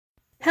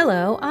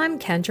Hello, I'm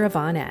Kendra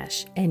Von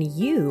Esch, and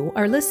you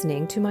are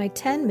listening to my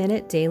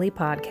 10-minute daily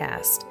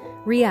podcast,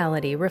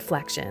 Reality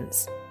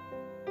Reflections.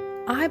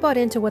 I bought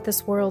into what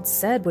this world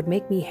said would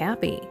make me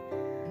happy.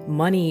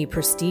 Money,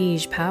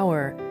 prestige,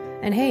 power.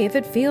 And hey, if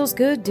it feels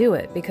good, do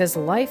it, because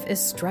life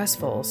is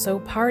stressful, so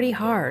party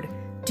hard.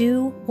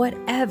 Do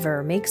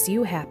whatever makes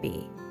you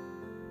happy.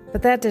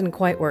 But that didn't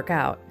quite work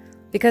out,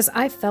 because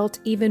I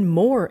felt even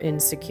more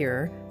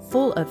insecure,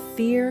 full of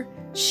fear,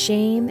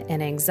 shame,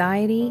 and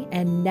anxiety,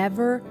 and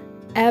never,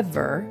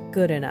 ever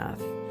good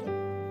enough.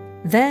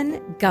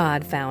 Then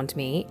God found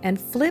me and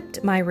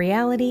flipped my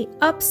reality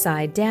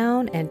upside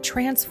down and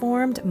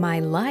transformed my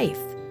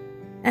life.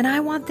 And I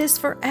want this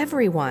for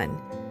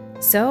everyone.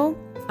 So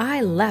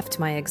I left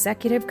my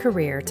executive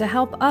career to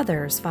help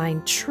others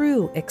find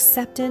true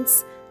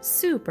acceptance,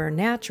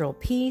 supernatural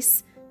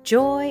peace,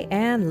 joy,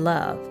 and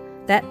love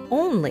that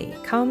only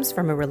comes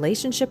from a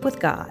relationship with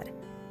God.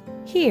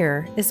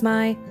 Here is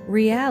my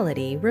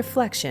reality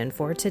reflection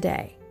for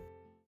today.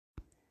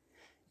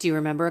 Do you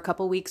remember a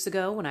couple weeks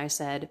ago when I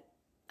said,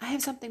 I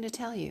have something to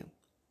tell you,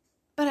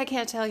 but I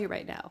can't tell you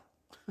right now?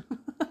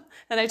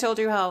 And I told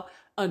you how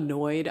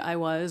annoyed I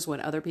was when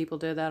other people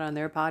did that on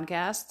their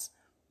podcasts.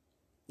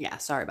 Yeah,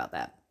 sorry about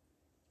that.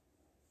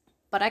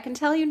 But I can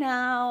tell you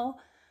now.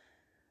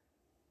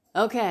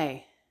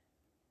 Okay,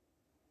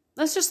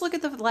 let's just look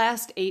at the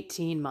last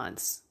 18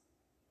 months.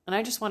 And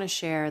I just want to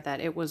share that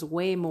it was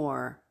way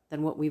more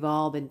than what we've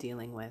all been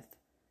dealing with,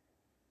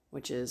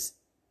 which is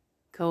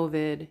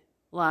COVID,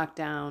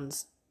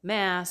 lockdowns,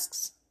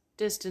 masks,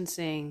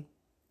 distancing,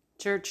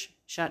 church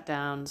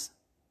shutdowns,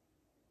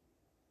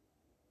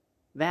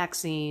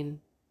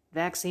 vaccine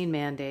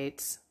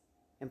mandates,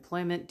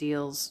 employment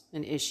deals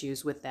and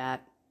issues with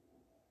that.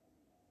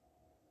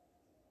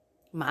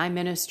 My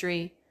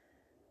ministry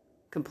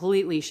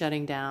completely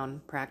shutting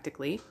down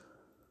practically.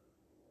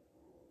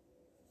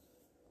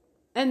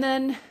 And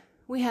then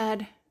we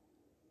had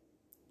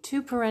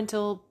two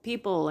parental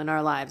people in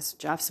our lives,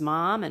 Jeff's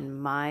mom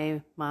and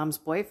my mom's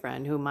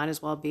boyfriend, who might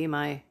as well be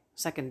my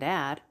second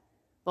dad,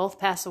 both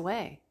pass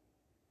away.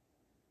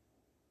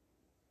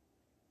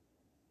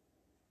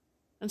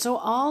 And so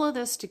all of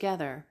this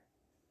together,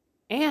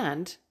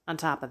 and on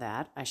top of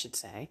that, I should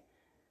say,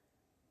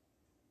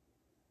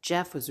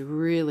 Jeff was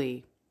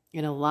really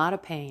in a lot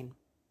of pain.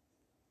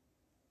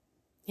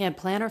 He had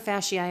plantar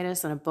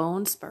fasciitis and a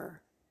bone spur.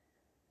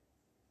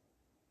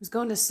 He was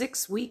going to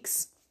 6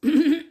 weeks.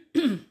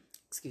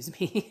 Excuse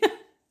me.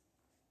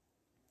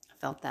 I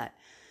felt that.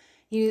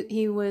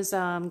 He was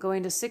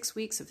going to 6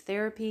 weeks of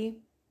therapy.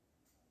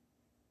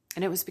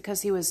 And it was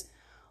because he was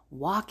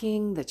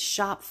walking the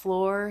shop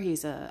floor.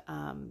 He's a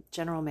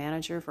general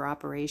manager for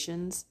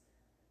operations.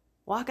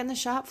 Walking the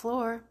shop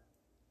floor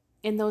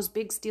in those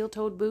big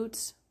steel-toed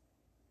boots.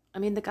 I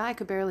mean, the guy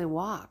could barely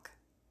walk.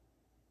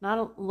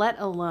 Let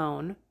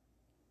alone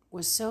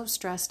was so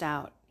stressed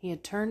out. He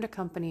had turned a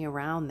company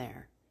around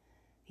there.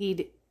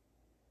 He'd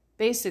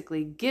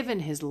basically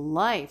given his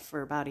life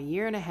for about a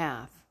year and a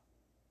half,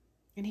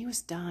 and he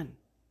was done.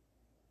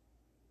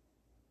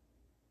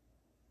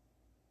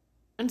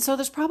 And so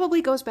this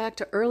probably goes back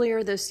to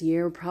earlier this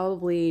year,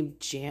 probably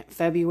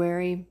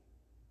February,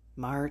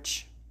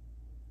 March.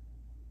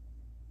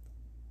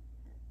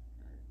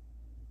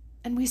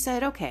 And we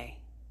said, okay,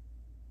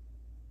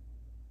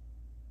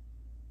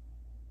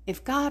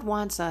 if God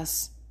wants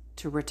us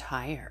to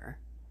retire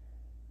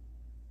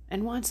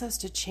and wants us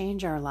to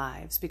change our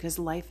lives because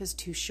life is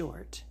too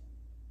short,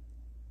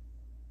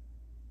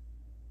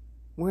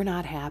 we're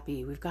not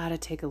happy. We've got to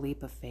take a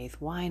leap of faith.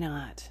 Why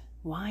not?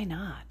 Why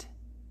not?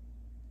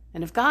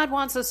 And if God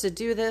wants us to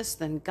do this,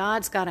 then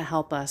God's got to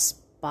help us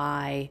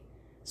by...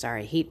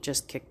 Sorry, heat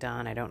just kicked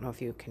on. I don't know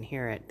if you can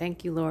hear it.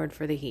 Thank you, Lord,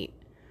 for the heat.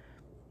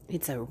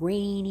 It's a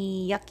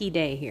rainy, yucky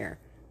day here.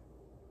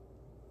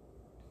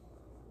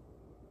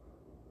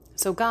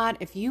 So God,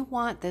 if you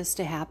want this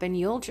to happen,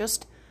 you'll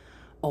just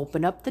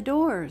open up the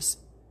doors.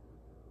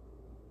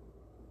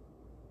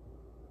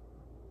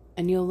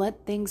 And you'll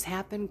let things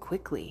happen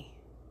quickly.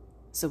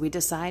 So we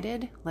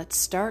decided, let's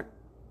start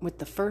with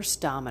the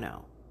first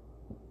domino.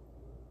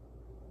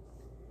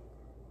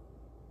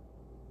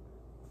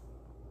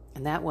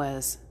 And that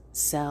was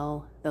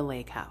sell the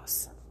lake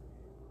house.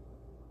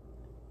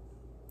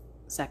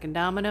 Second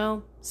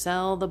domino,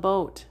 sell the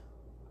boat,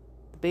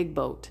 the big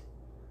boat.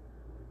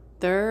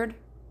 Third,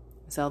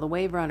 sell the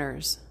wave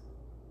runners.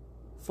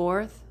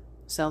 Fourth,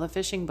 sell the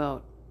fishing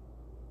boat.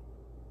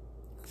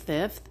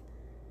 Fifth,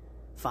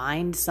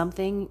 find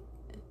something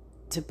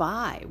to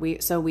buy.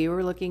 So we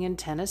were looking in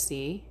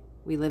Tennessee.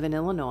 We live in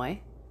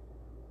Illinois.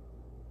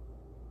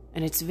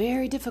 And it's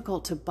very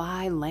difficult to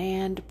buy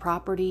land,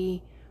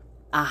 property,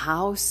 a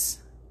house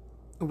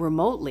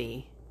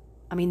remotely.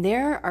 I mean,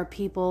 there are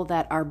people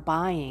that are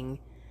buying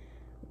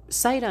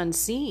sight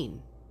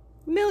unseen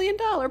 $1 million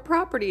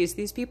properties.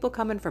 These people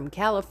coming from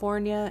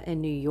California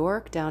and New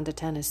York down to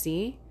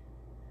Tennessee.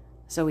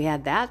 So we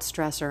had that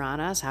stressor on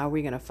us. How are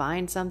we going to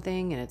find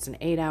something? And it's an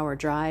 8-hour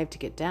drive to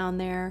get down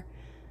there.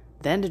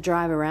 then to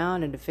drive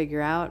around and to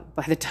figure out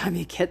by the time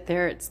you get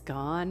there, it's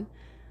gone.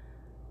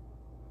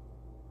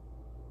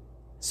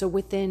 So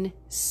within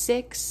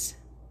 6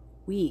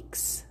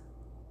 weeks,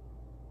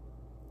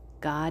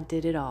 God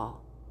did it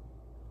all.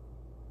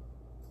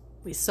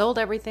 We sold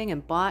everything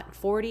and bought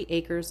 40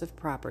 acres of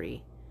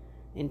property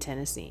in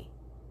Tennessee.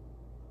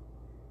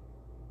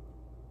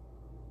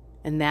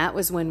 And that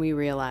was when we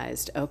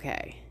realized,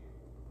 okay,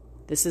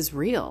 this is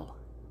real.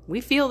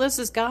 We feel this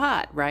is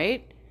God,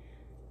 right?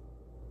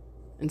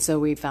 And so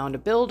we found a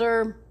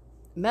builder,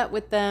 met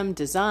with them,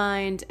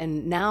 designed,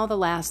 and now the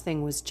last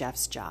thing was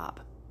Jeff's job.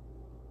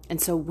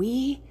 And so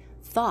we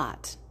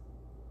thought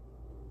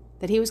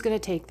that he was going to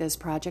take this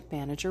project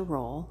manager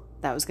role.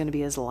 That was going to be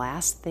his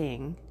last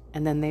thing.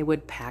 And then they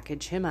would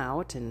package him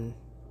out and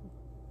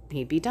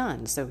he'd be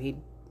done. So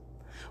he'd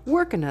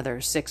work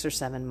another 6 or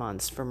 7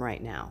 months from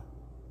right now.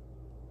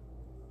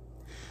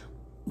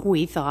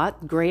 We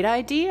thought, great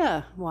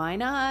idea. Why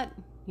not?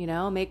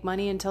 Make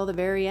money until the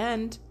very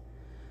end.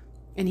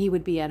 And he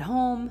would be at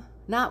home,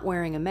 not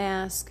wearing a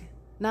mask,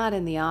 not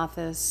in the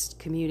office,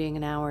 commuting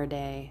an hour a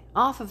day,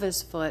 off of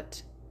his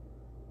foot.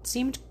 It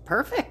seemed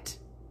perfect.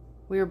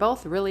 We were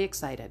both really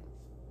excited.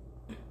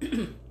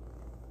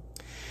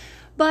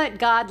 But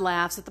God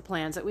laughs at the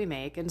plans that we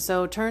make, and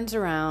so turns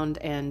around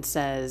and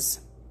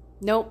says,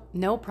 nope,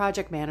 no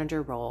project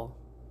manager role.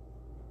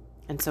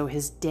 And so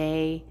his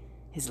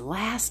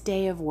last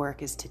day of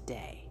work is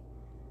today.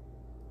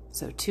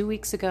 So 2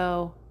 weeks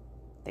ago,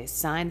 they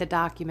signed the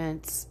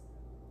documents,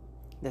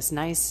 this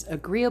nice,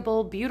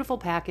 agreeable, beautiful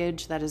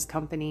package that his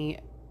company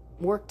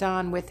worked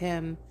on with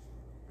him.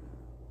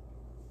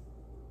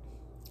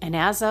 And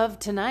as of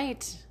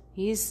tonight,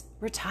 he's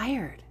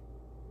retired.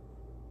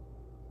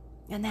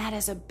 And that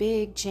is a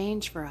big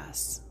change for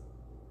us.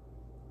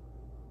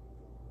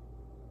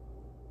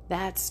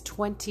 That's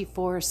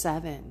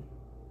 24/7.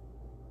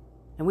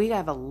 And we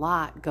have a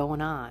lot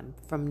going on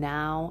from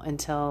now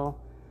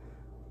until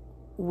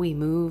we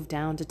move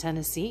down to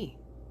Tennessee.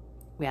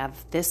 We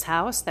have this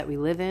house that we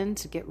live in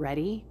to get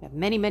ready. We have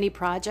many, many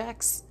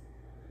projects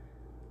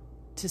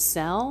to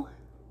sell.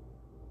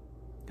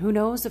 Who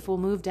knows if we'll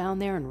move down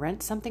there and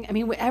rent something? I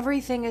mean,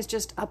 everything is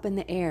just up in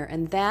the air.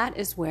 And that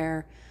is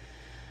where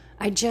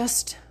I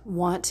just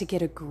want to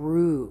get a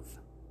groove.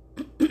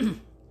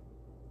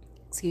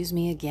 Excuse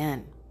me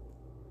again.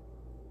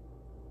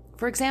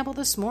 For example,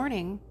 this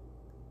morning,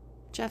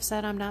 Jeff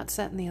said I'm not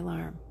setting the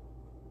alarm.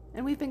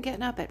 And we've been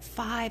getting up at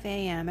 5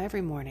 a.m.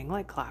 every morning,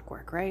 like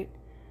clockwork, right?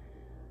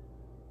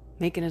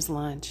 Making his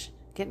lunch,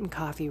 getting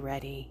coffee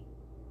ready,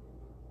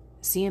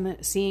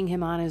 seeing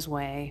him on his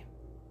way.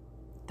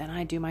 Then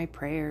I do my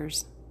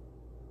prayers.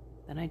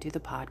 Then I do the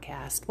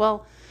podcast.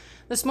 Well,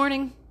 this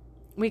morning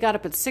we got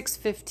up at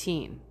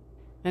 6:15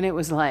 and it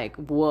was like,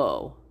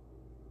 whoa.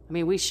 I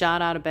mean, we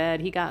shot out of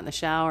bed. He got in the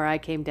shower. I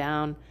came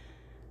down,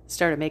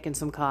 started making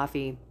some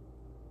coffee,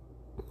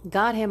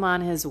 got him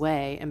on his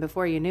way. And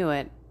before you knew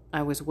it,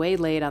 I was way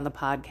late on the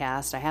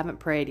podcast. I haven't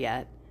prayed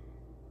yet.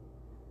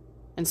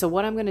 And so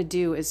what I'm going to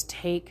do is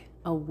take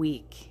a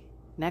week,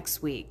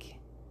 next week,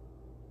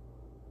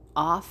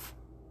 off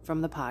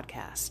from the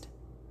podcast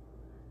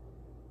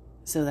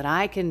so that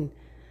I can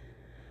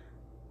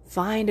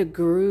find a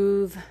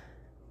groove,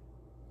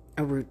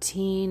 a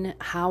routine.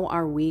 How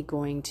are we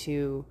going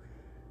to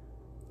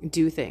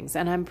do things?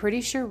 And I'm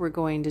pretty sure we're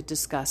going to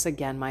discuss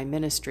again my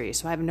ministry.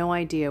 So I have no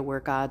idea where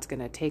God's going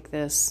to take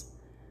this,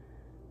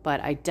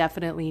 but I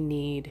definitely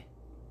need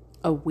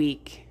a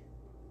week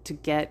to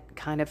get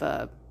kind of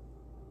a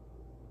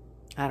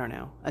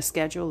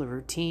schedule, a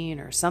routine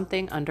or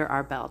something under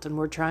our belt. And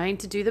we're trying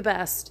to do the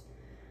best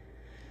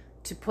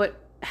to put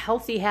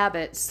healthy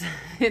habits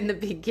in the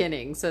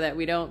beginning so that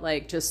we don't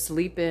just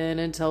sleep in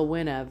until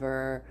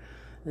whenever,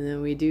 and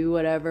then we do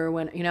whatever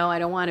when, I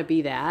don't want to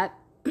be that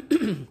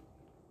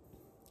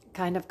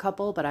kind of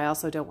couple, but I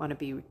also don't want to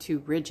be too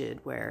rigid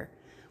where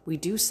we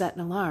do set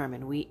an alarm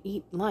and we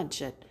eat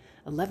lunch at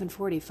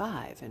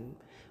 11:45 and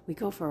we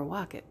go for a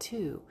walk at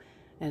 2.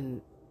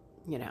 And,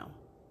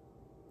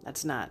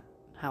 that's not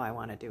how I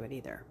want to do it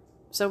either.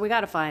 So we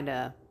got to find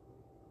a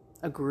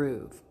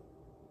groove.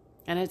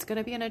 And it's going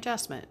to be an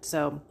adjustment.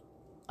 So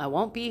I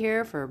won't be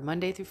here for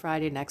Monday through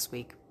Friday next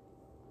week,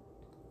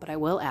 but I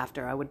will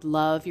after. I would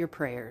love your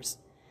prayers.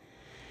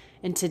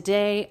 And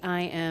today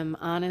I am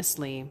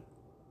honestly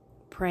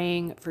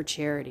praying for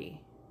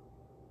charity.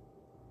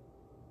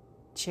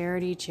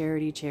 Charity,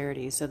 charity,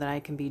 charity, so that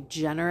I can be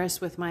generous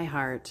with my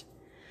heart,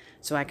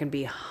 so I can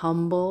be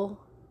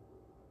humble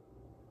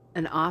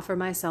and offer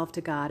myself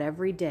to God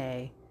every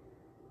day,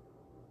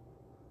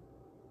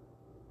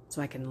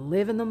 so I can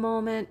live in the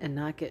moment and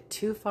not get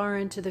too far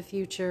into the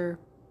future.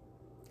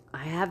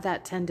 I have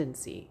that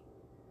tendency.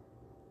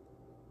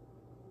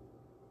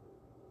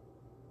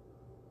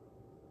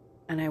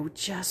 And I would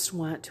just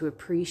want to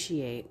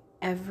appreciate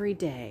every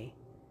day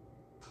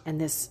and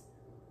this,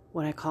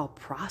 what I call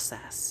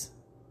process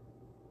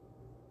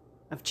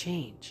of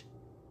change.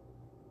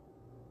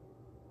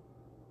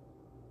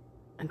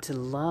 And to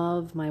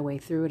love my way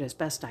through it as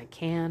best I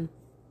can.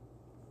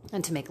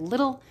 And to make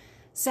little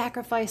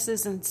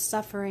sacrifices and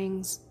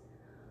sufferings,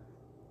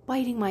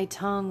 biting my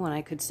tongue when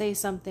I could say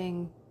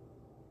something,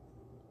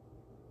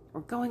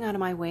 or going out of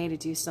my way to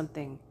do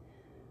something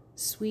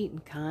sweet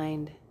and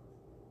kind,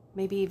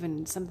 maybe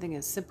even something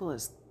as simple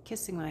as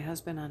kissing my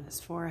husband on his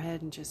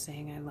forehead and just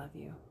saying, I love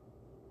you.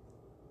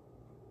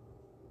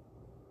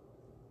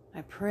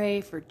 I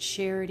pray for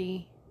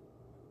charity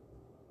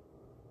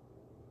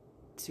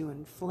to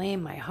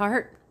inflame my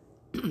heart,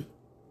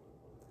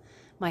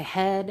 my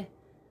head,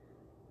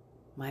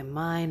 my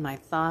mind, my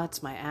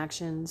thoughts, my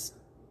actions,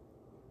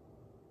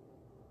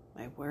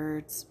 my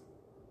words.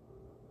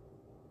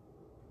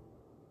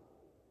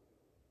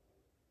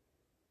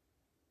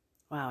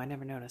 Wow, I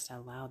never noticed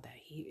how loud that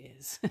heat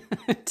is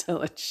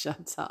until it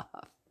shuts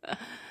off.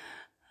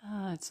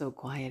 Oh, it's so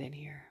quiet in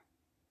here.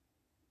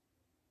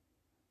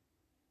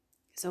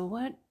 So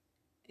what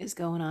is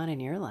going on in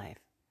your life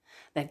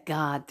that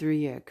God threw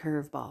you a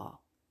curveball?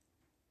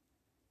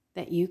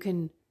 That you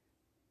can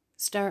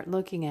start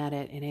looking at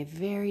it in a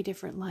very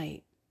different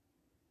light,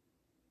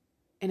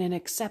 in an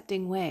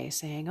accepting way,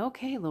 saying,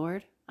 okay,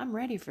 Lord, I'm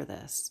ready for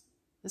this.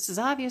 This is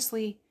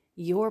obviously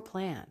your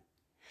plan.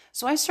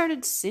 So I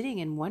started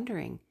sitting and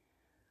wondering,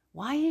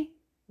 why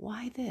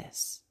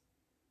this?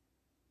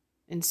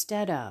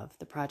 Instead of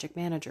the project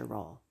manager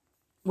role,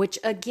 which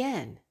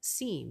again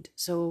seemed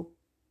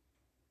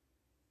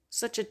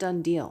such a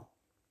done deal.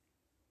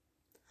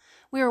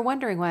 We were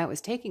wondering why it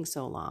was taking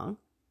so long.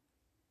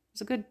 It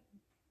was a good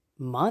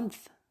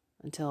month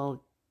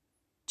until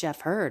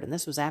Jeff heard, and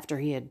this was after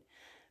he had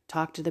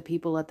talked to the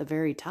people at the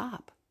very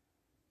top.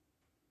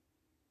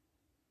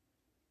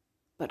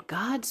 But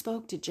God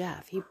spoke to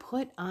Jeff. He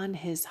put on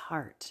his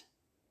heart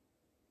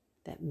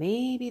that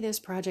maybe this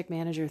project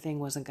manager thing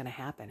wasn't going to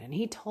happen. And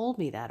he told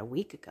me that a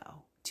week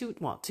ago. 2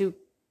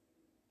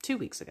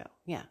 weeks ago.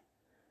 Yeah.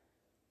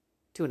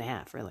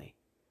 2.5, really.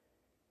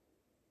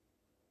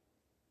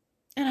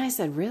 And I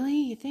said, really?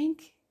 You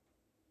think?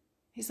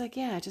 He's like,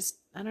 yeah,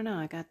 I don't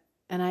know.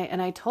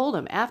 And I told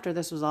him after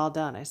this was all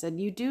done, I said,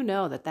 you do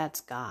know that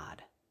that's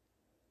God.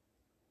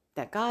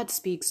 That God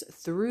speaks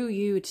through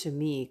you to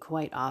me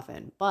quite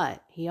often,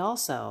 but he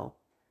also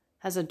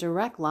has a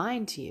direct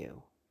line to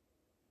you.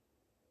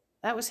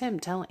 That was him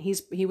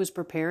he was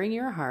preparing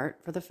your heart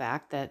for the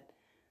fact that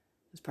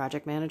this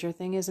project manager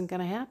thing isn't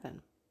going to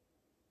happen.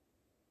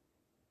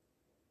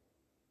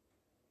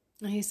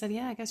 And he said,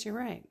 yeah, I guess you're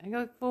right. I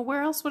go, well,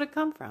 where else would it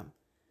come from?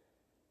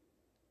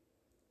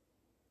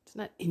 It's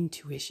not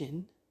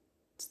intuition.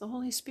 It's the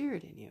Holy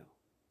Spirit in you.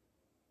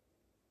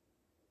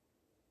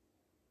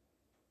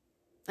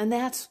 And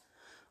that's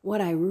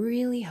what I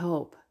really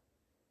hope,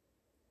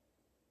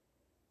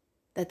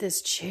 that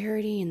this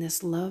charity and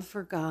this love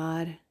for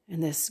God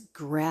and this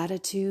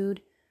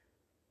gratitude,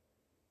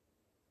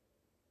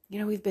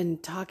 we've been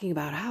talking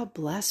about how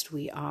blessed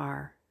we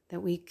are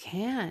that we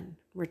can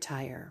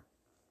retire.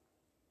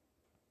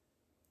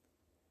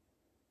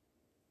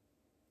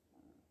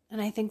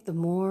 And I think the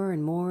more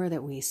and more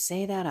that we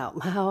say that out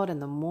loud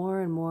and the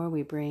more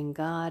we bring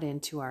God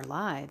into our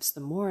lives, the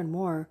more and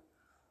more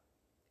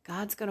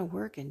God's going to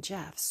work in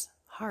Jeff's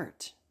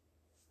heart.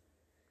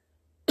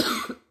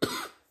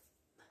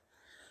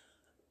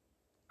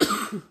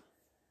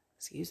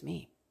 Excuse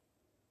me.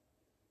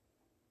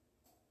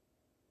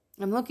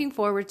 I'm looking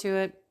forward to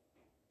it.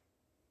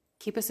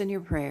 Keep us in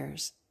your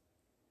prayers.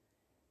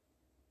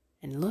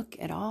 And look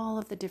at all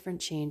of the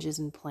different changes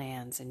and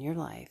plans in your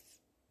life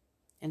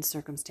and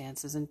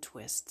circumstances and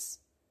twists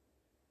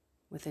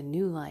with a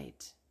new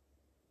light,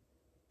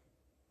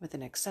 with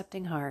an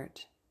accepting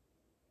heart,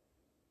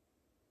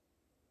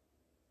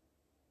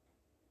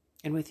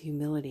 and with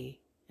humility,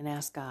 and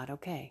ask God,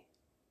 okay,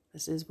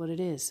 this is what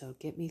it is, so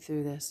get me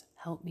through this.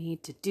 Help me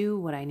to do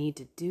what I need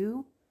to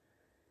do.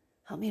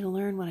 Help me to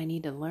learn what I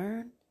need to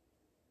learn.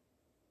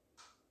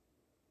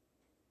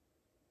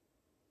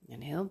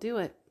 And he'll do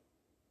it.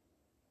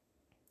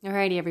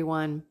 Alrighty,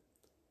 everyone.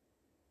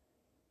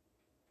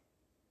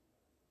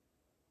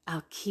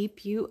 I'll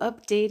keep you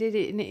updated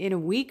in a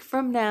week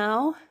from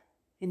now.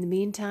 In the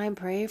meantime,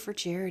 pray for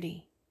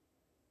charity.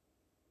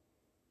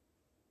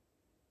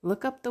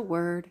 Look up the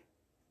word.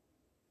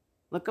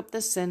 Look up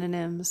the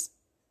synonyms.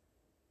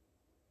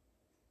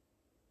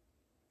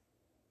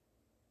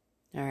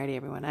 Alrighty,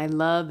 everyone. I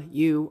love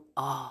you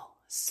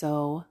all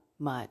so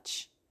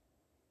much.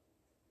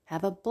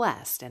 Have a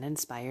blessed and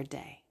inspired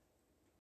day.